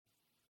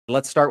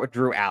Let's start with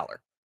Drew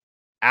Aller.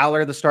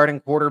 Aller, the starting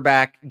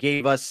quarterback,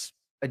 gave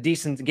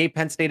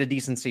Penn State a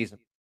decent season.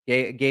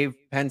 Gave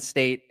Penn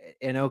State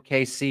an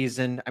okay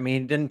season. I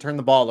mean, he didn't turn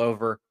the ball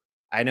over.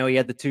 I know he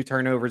had the 2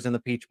 turnovers in the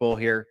Peach Bowl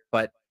here,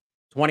 but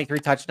 23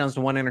 touchdowns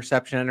to 1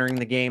 interception entering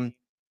the game.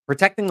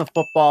 Protecting the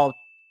football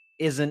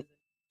isn't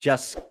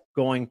just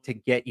going to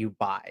get you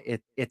by.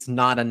 It's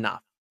not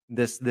enough.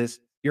 This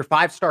your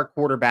 5-star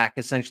quarterback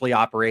essentially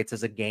operates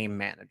as a game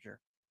manager.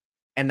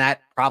 And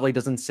that probably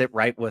doesn't sit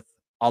right with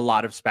a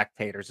lot of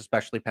spectators,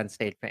 especially Penn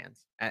State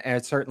fans. And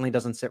it certainly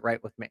doesn't sit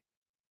right with me.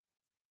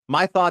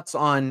 My thoughts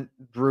on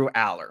Drew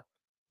Aller.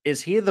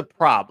 Is he the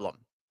problem?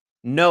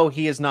 No,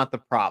 he is not the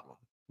problem.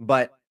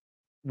 But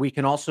we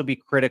can also be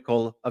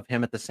critical of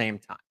him at the same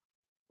time.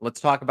 Let's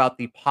talk about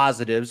the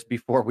positives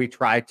before we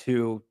try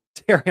to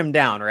tear him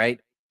down, right?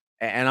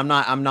 And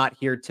I'm not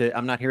here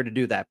to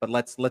do that, but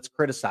let's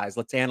criticize,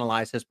 let's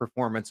analyze his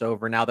performance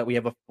over now that we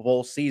have a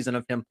full season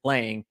of him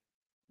playing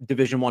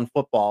Division 1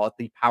 football at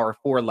the Power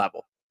 4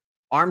 level.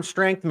 Arm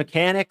strength,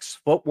 mechanics,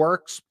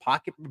 footwork,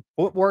 pocket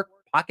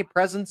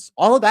presence,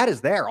 all of that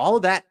is there. All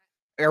of that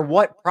are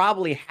what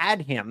probably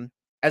had him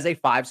as a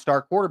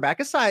 5-star quarterback.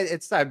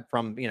 Aside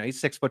from,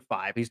 he's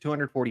 6'5", he's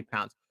 240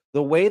 pounds.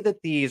 The way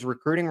that these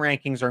recruiting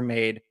rankings are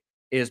made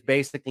is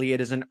basically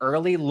it is an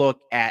early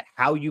look at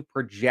how you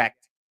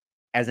project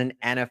as an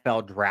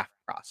NFL draft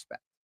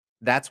prospect.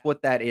 That's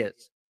what that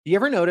is. Do you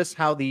ever notice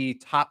how the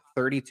top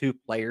 32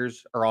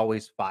 players are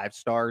always 5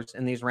 stars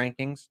in these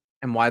rankings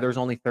and why there's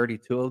only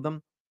 32 of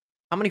them?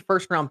 How many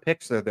first round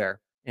picks are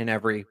there in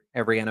every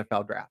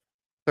NFL draft?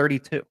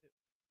 32.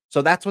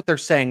 So that's what they're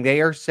saying. They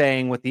are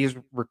saying with these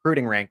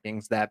recruiting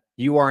rankings that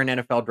you are an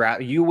NFL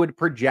draft, you would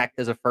project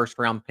as a first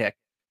round pick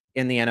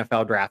in the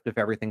NFL draft if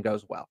everything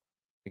goes well.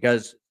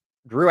 Because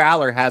Drew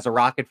Aller has a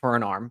rocket for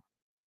an arm.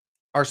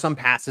 Are some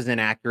passes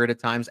inaccurate at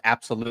times?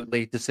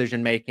 Absolutely.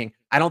 Decision making.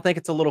 I don't think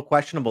it's a little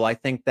questionable. I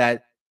think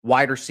that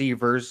wide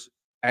receivers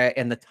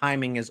and the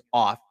timing is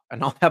off.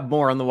 And I'll have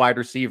more on the wide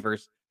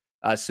receivers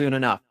soon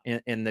enough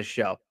in this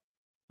show.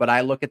 But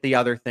I look at the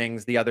other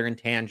things, the other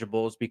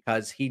intangibles,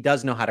 because he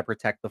does know how to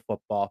protect the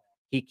football.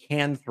 He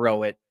can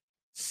throw it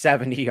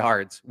 70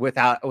 yards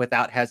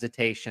without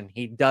hesitation.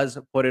 He does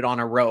put it on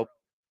a rope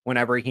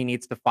whenever he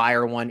needs to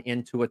fire one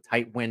into a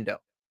tight window.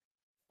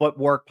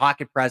 Footwork,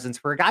 pocket presence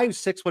for a guy who's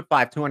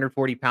 6'5",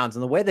 240 pounds,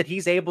 and the way that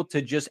he's able to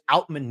just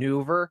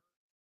outmaneuver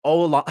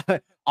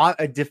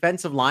a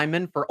defensive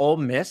lineman for Ole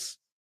Miss,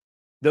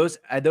 those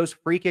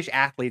freakish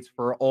athletes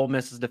for Ole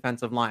Miss's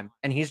defensive line,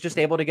 and he's just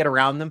able to get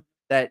around them.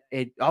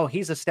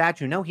 He's a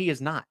statue. No, he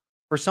is not.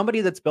 For somebody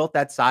that's built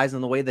that size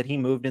and the way that he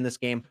moved in this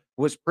game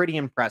was pretty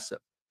impressive.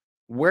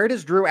 Where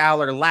does Drew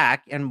Aller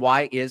lack, and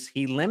why is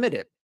he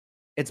limited?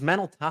 It's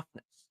mental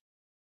toughness.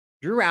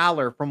 Drew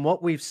Aller, from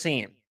what we've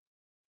seen,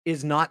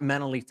 is not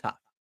mentally tough.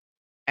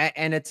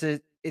 And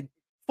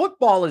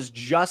football is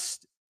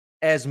just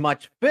as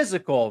much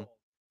physical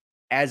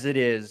as it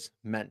is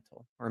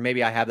mental. Or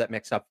maybe I have that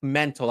mixed up.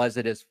 Mental as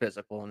it is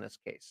physical in this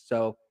case.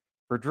 So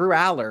for Drew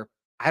Aller,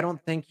 I don't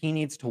think he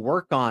needs to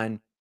work on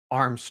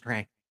arm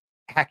strength,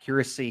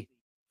 accuracy,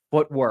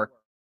 footwork.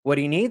 What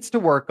he needs to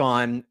work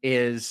on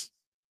is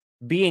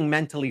being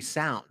mentally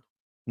sound,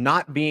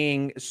 not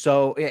being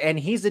so. And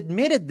he's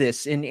admitted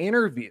this in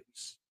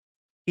interviews.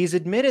 He's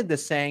admitted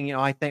this, saying,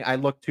 I think I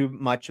look too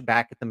much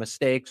back at the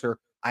mistakes, or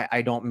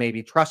I don't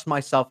maybe trust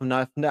myself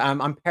enough.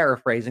 I'm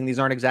paraphrasing. These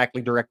aren't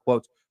exactly direct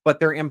quotes, but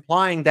they're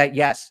implying that,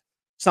 yes,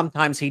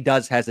 sometimes he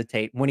does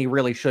hesitate when he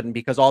really shouldn't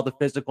because all the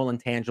physical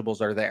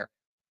intangibles are there.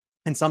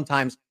 And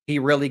sometimes he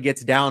really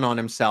gets down on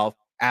himself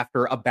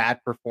after a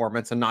bad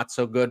performance, a not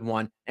so good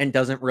one, and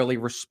doesn't really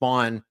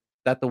respond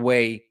that the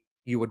way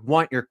you would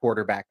want your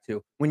quarterback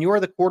to. When you are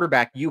the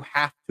quarterback, you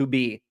have to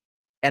be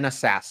an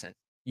assassin.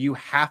 You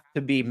have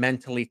to be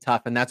mentally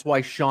tough. And that's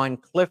why Sean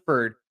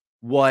Clifford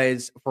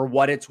was, for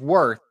what it's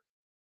worth,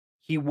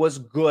 he was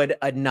good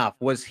enough.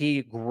 Was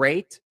he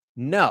great?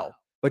 No.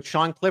 But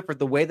Sean Clifford,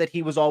 the way that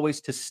he was always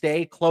to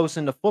stay close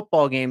into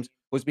football games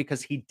was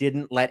because he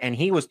didn't and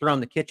he was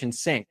throwing the kitchen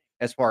sink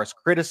as far as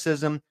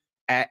criticism,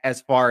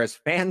 as far as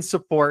fan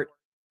support,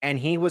 and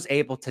he was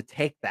able to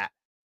take that.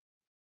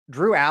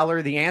 Drew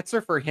Aller, the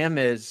answer for him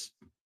is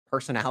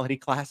personality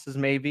classes,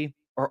 maybe,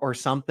 or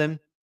something.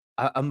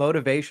 A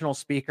motivational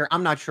speaker.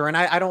 I'm not sure. And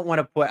I don't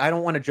want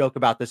to joke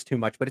about this too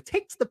much, but it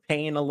takes the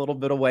pain a little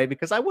bit away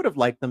because I would have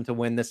liked them to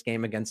win this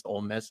game against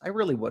Ole Miss. I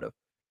really would have.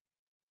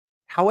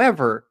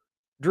 However,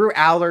 Drew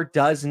Aller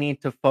does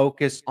need to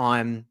focus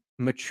on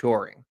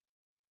maturing.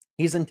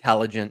 He's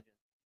intelligent.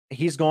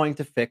 He's going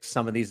to fix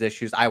some of these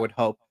issues, I would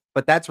hope.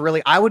 But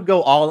I would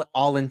go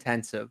all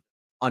intensive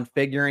on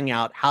figuring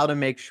out how to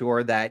make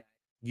sure that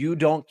you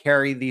don't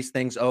carry these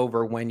things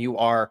over when you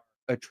are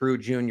a true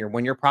junior,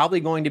 when you're probably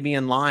going to be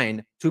in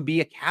line to be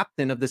a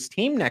captain of this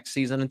team next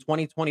season in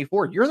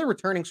 2024. You're the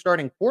returning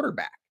starting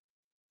quarterback.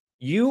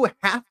 You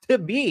have to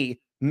be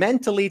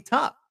mentally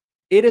tough.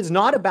 It is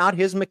not about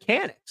his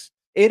mechanics.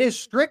 It is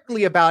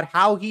strictly about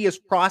how he is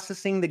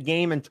processing the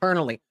game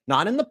internally,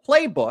 not in the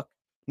playbook,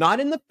 not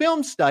in the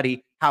film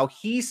study, how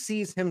he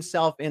sees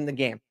himself in the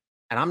game.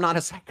 And I'm not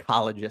a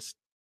psychologist,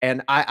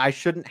 and I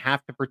shouldn't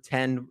have to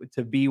pretend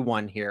to be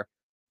one here,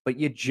 but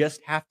you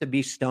just have to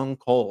be stone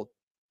cold.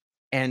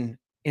 And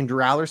in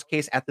Drew Aller's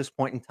case, at this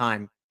point in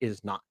time,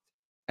 is not.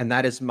 And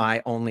that is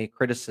my only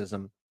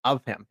criticism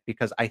of him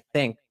because I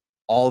think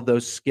all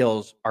those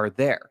skills are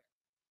there.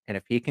 And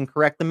if he can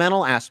correct the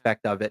mental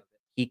aspect of it,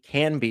 he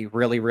can be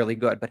really, really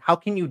good. But how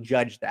can you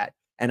judge that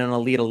in an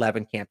Elite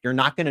 11 camp? You're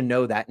not going to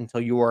know that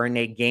until you are in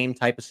a game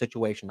type of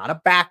situation, not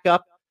a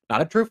backup,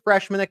 not a true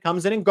freshman that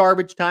comes in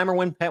garbage time or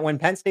when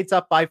Penn State's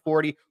up by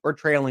 40 or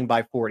trailing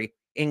by 40.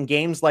 In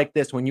games like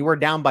this, when you are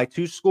down by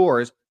 2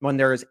 scores, when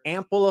there is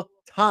ample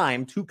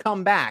time to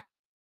come back,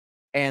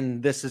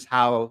 and this is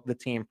how the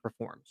team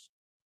performs.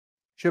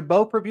 Should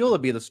Bo Prabula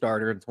be the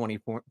starter in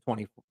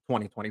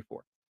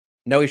 2024?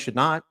 No, he should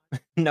not.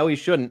 No, he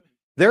shouldn't.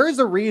 There is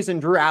a reason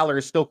Drew Aller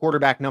is still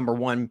quarterback number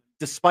one,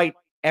 despite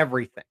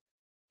everything.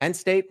 Penn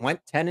State went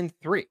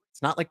 10-3.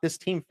 It's not like this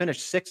team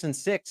finished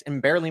 6-6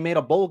 and barely made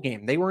a bowl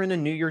game. They were in a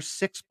New Year's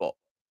Six bowl.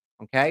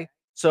 Okay.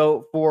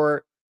 So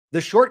for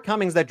the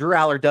shortcomings that Drew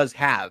Aller does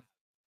have,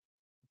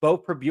 Bo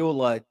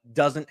Prabula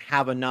doesn't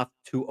have enough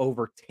to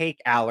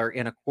overtake Aller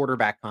in a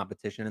quarterback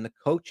competition. And the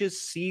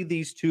coaches see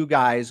these two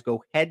guys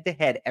go head to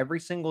head every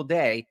single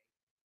day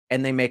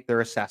and they make their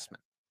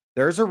assessment.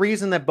 There's a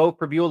reason that Bo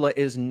Prabula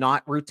is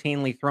not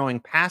routinely throwing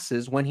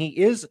passes when he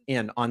is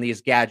in on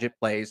these gadget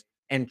plays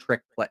and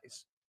trick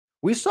plays.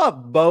 We saw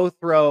Bo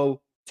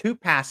throw 2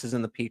 passes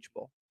in the Peach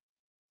Bowl,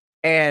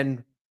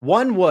 and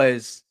one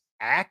was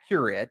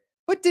accurate,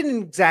 but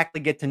didn't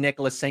exactly get to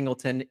Nicholas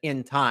Singleton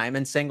in time,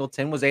 and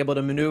Singleton was able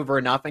to maneuver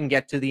enough and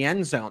get to the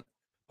end zone.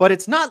 But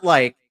it's not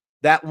like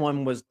that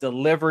one was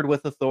delivered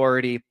with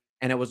authority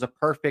and it was a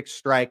perfect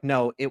strike.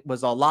 No, it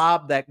was a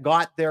lob that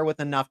got there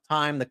with enough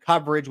time. The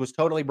coverage was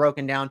totally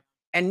broken down,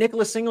 and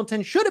Nicholas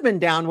Singleton should have been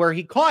down where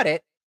he caught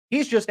it.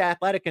 He's just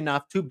athletic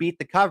enough to beat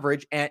the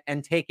coverage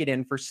and take it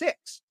in for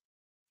 6.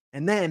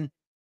 And then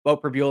Bo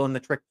Prabula and the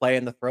trick play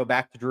and the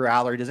throwback to Drew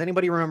Aller. Does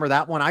anybody remember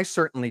that one? I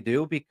certainly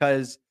do,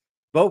 because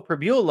Bo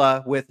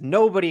Prabula, with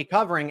nobody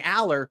covering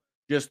Aller,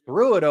 just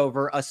threw it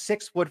over a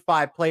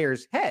 6'5"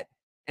 player's head,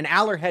 and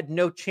Aller had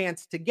no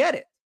chance to get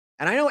it.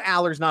 And I know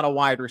Aller's not a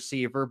wide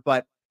receiver,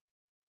 but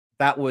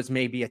that was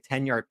maybe a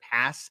 10-yard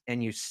pass,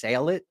 and you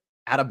sail it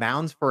out of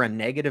bounds for a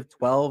negative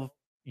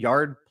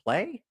 12-yard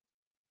play.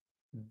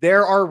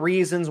 There are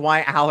reasons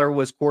why Aller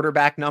was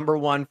quarterback number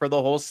one for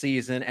the whole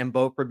season, and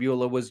Bo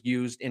Prabula was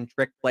used in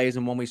trick plays.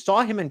 And when we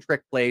saw him in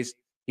trick plays,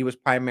 he was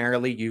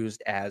primarily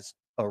used as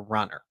a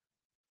runner.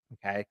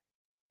 Okay.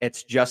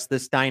 It's just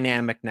this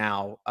dynamic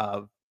now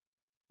of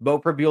Bo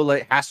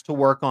Prabula has to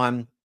work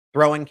on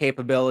throwing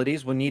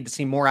capabilities. We need to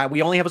see more.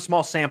 We only have a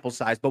small sample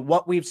size, but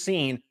what we've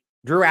seen,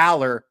 Drew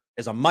Aller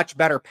is a much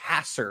better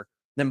passer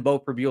than Bo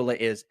Prabula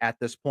is at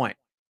this point.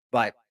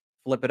 But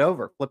flip it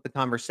over, flip the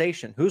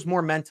conversation. Who's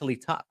more mentally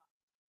tough?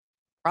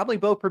 Probably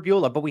Bo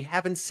Prabula, but we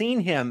haven't seen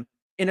him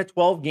in a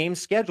 12-game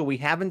schedule. We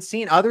haven't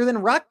seen, other than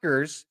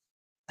Rutgers,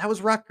 that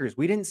was Rutgers.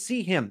 We didn't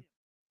see him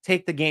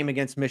take the game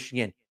against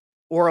Michigan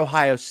or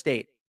Ohio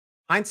State.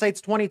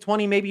 Hindsight's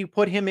 2020. Maybe you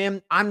put him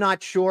in. I'm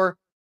not sure,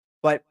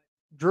 but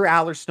Drew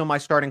Aller's still my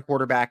starting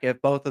quarterback. If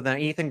both of them,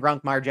 Ethan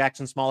Grunkmeyer,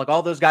 Jackson Smolik,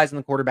 all those guys in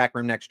the quarterback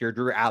room next year,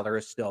 Drew Aller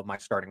is still my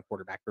starting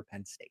quarterback for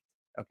Penn State.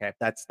 Okay,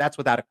 that's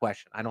without a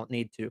question. I don't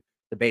need to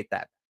debate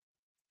that.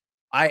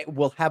 I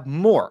will have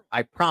more,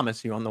 I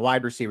promise you, on the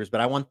wide receivers,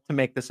 but I want to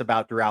make this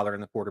about Drew Aller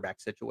in the quarterback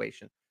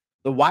situation.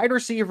 The wide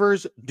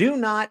receivers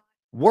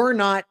were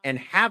not, and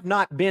have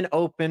not been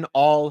open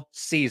all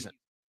season.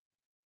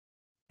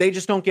 They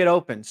just don't get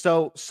open.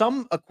 So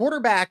a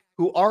quarterback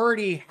who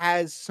already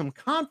has some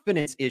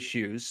confidence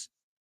issues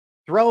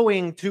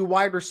throwing to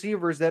wide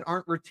receivers that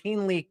aren't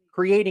routinely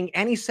creating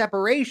any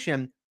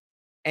separation,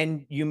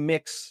 and you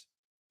mix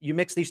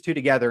these two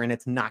together and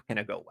it's not going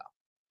to go well.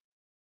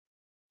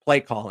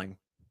 Play calling,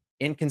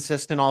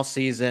 inconsistent all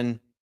season.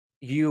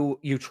 You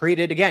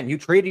treated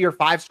your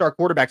 5-star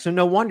quarterback. So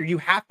no wonder you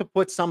have to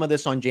put some of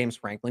this on James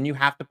Franklin. You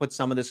have to put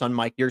some of this on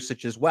Mike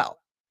Yurcich as well.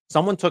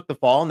 Someone took the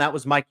fall, and that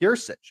was Mike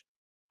Yurcich.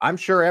 I'm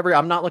sure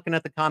I'm not looking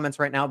at the comments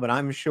right now, but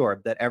I'm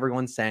sure that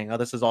everyone's saying, oh,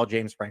 this is all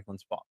James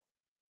Franklin's fault.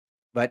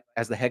 But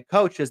as the head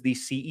coach, as the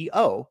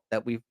CEO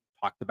that we've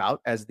talked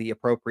about as the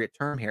appropriate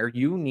term here,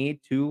 you need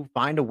to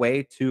find a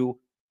way to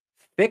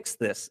fix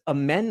this,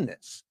 amend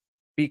this.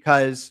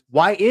 Because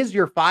why is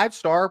your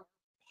 5-star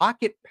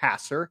pocket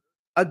passer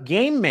a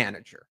game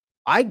manager?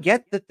 I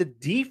get that the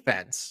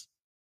defense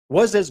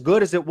was as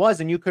good as it was,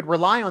 and you could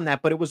rely on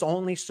that, but it was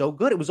only so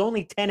good. It was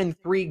only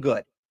 10-3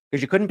 good.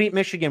 Because you couldn't beat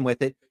Michigan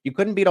with it. You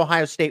couldn't beat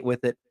Ohio State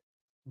with it.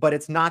 But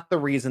it's not the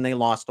reason they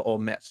lost to Ole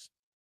Miss.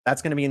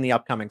 That's going to be in the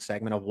upcoming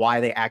segment of why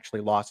they actually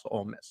lost to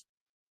Ole Miss.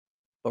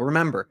 But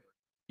remember,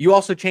 you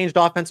also changed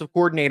offensive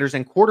coordinators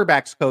and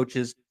quarterbacks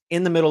coaches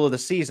in the middle of the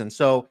season.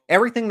 So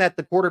everything that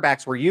the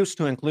quarterbacks were used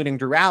to, including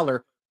Drew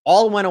Aller,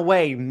 all went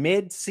away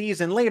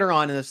mid-season. Later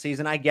on in the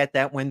season, I get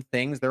that when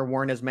there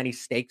weren't as many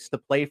stakes to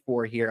play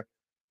for here.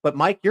 But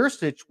Mike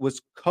Yurcich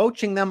was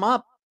coaching them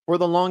up for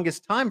the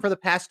longest time for the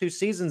past 2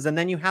 seasons, and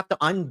then you have to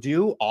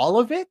undo all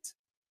of it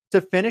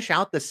to finish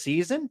out the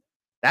season?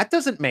 That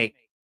doesn't make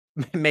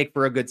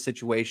for a good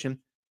situation.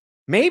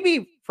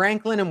 Maybe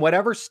Franklin and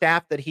whatever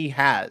staff that he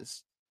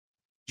has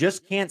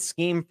just can't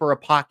scheme for a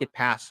pocket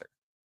passer.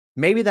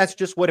 Maybe that's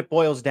just what it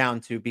boils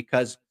down to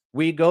because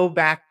we go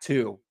back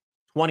to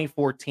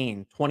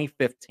 2014,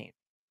 2015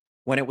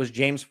 when it was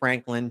James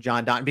Franklin,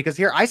 John Don. Because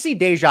here I see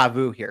deja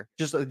vu here.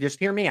 Just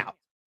hear me out.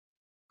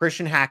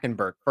 Christian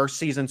Hackenberg, first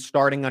season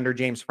starting under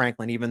James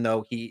Franklin, even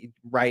though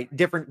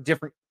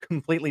different,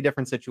 completely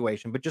different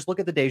situation. But just look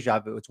at the deja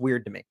vu. It's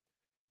weird to me.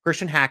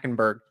 Christian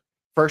Hackenberg,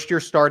 first year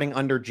starting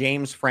under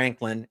James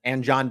Franklin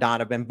and John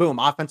Donovan. Boom,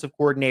 offensive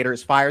coordinator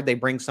is fired. They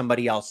bring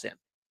somebody else in.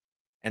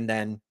 And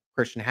then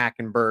Christian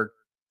Hackenberg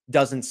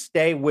doesn't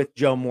stay with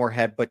Joe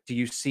Moorhead, but do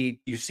you see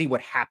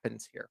what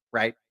happens here,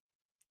 right?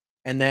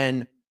 And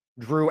then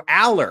Drew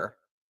Aller,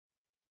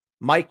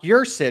 Mike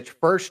Yursich,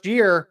 first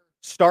year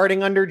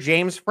starting under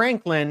James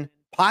Franklin,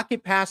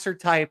 pocket passer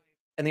type,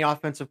 and the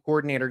offensive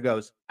coordinator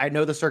goes, I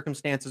know the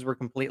circumstances were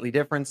completely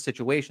different,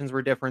 situations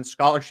were different,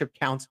 scholarship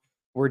counts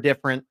were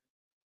different,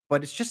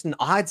 but it's just an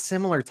odd,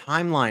 similar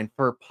timeline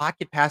for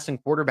pocket passing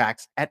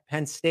quarterbacks at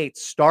Penn State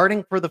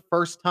starting for the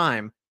first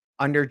time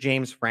under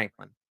James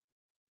Franklin.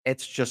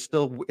 It's just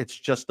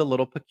a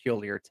little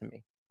peculiar to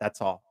me.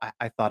 That's all.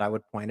 I thought I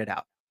would point it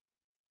out.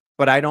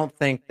 But I don't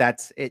think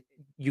that's it.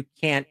 You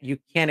can't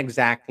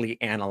exactly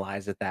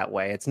analyze it that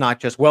way. It's not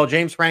just, well,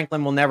 James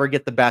Franklin will never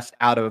get the best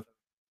out of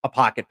a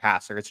pocket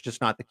passer. It's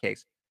just not the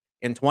case.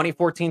 In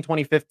 2014,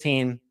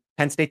 2015,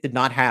 Penn State did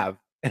not have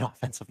an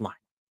offensive line.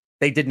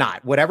 They did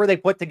not. Whatever they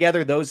put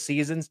together those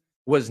seasons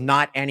was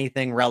not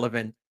anything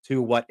relevant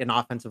to what an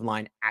offensive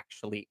line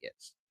actually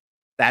is.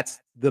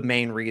 That's the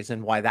main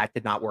reason why that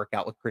did not work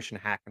out with Christian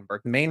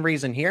Hackenberg. The main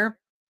reason here,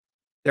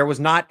 there was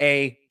not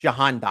a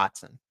Jahan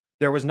Dotson.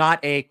 There was not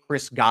a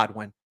Chris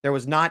Godwin. There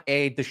was not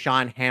a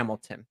Deshaun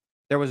Hamilton.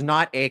 There was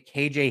not a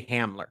KJ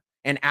Hamler,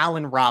 and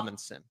Allen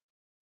Robinson.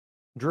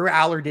 Drew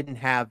Aller didn't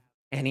have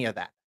any of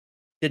that.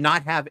 Did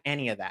not have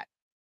any of that.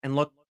 And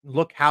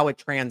look how it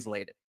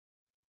translated.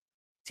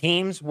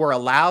 Teams were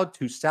allowed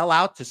to sell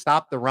out to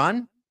stop the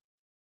run.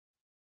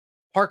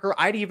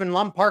 I'd even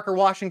lump Parker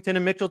Washington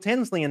and Mitchell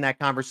Tinsley in that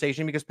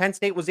conversation because Penn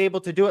State was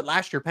able to do it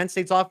last year. Penn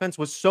State's offense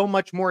was so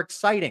much more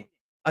exciting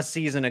a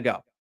season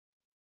ago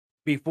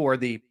before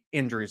the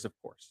injuries, of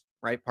course,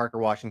 right? Parker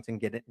Washington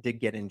did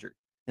get injured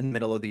in the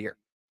middle of the year,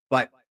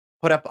 but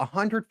put up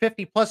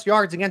 150 plus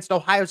yards against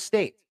Ohio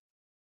State.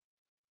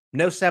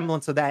 No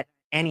semblance of that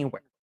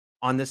anywhere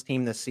on this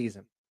team this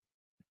season.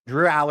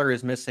 Drew Aller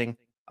is missing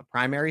a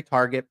primary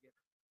target.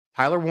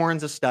 Tyler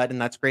Warren's a stud, and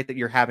that's great that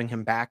you're having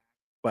him back,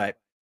 but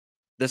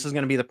this is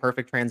going to be the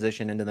perfect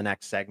transition into the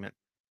next segment.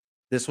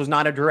 This was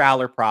not a Drew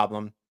Aller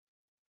problem,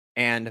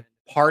 and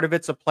part of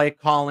it's a play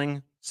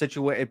calling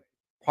situation.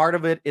 Part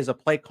of it is a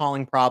play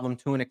calling problem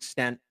to an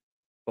extent,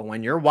 but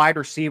when your wide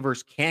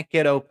receivers can't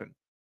get open,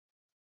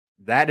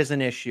 that is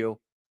an issue.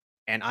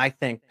 And I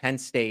think Penn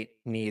State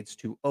needs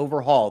to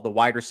overhaul the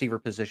wide receiver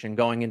position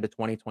going into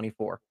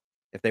 2024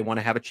 if they want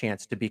to have a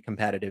chance to be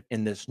competitive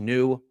in this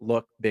new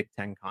look Big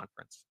Ten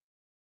conference.